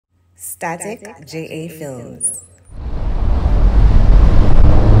staticjafilms.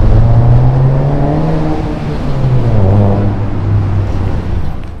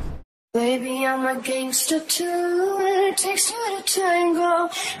 Baby, I'm a gangster too, and it takes two to tango.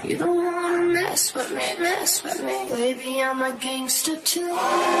 You don't wanna mess with me, mess with me. Baby, I'm a gangster too.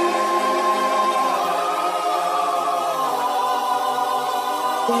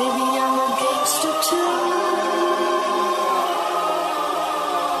 Baby, I'm a gangster too.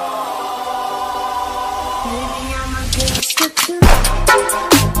 Baby, I'm a gangster too.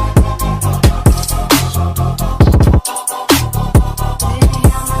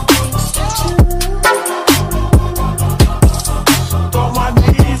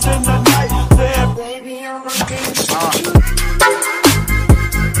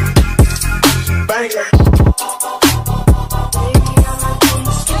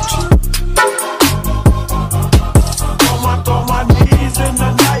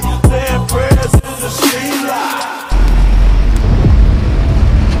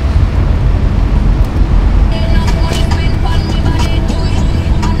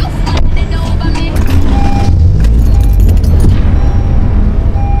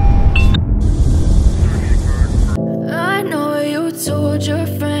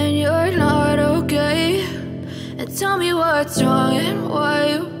 Tell me what's wrong and why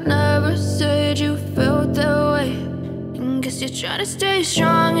you never said you felt that way. And guess you're trying to stay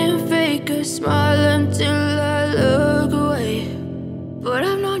strong and fake a smile until I look away. But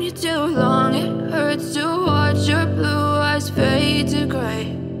I've known you too long, it hurts to watch your blue eyes fade to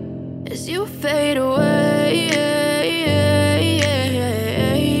gray as you fade away,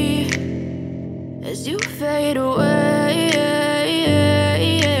 as you fade away.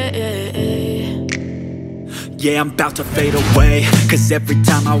 Yeah, I'm about to fade away, cause every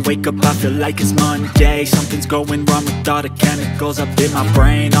time I wake up I feel like it's Monday. Something's going wrong with all the chemicals up in my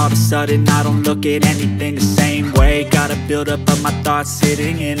brain. All of a sudden I don't look at anything the same way. Got a buildup of my thoughts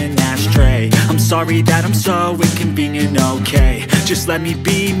sitting in an ashtray. I'm sorry that I'm so inconvenient, okay. Just let me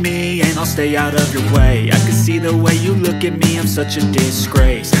be me and I'll stay out of your way. I can see the way you look at me, I'm such a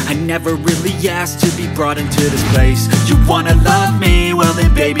disgrace. I never really asked to be brought into this place. You wanna love me? Well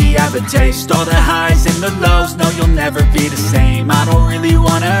then baby I have a taste. All the highs and the lows, no, you'll never be the same. I don't really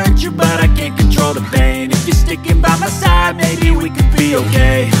wanna hurt you, but I can't control the pain. If you're sticking by my side, maybe we could be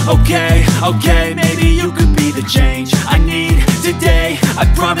okay. Okay, okay, maybe you could be the change I need today. I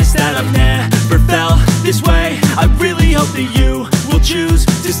promise that I've never felt this way. I really hope that you will choose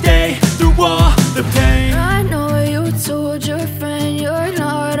to stay through all the pain. I know you told your friend you're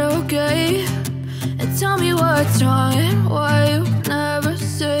not okay, and tell me what's wrong and why you never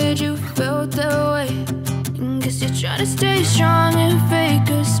said you felt that way. Guess you're trying to stay strong and fake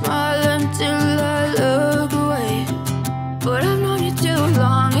a smile until I look away. But I've known you too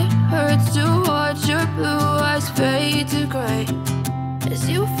long, it hurts to watch your blue eyes fade to gray as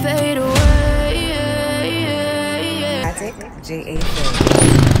you fade away. staticjafilms.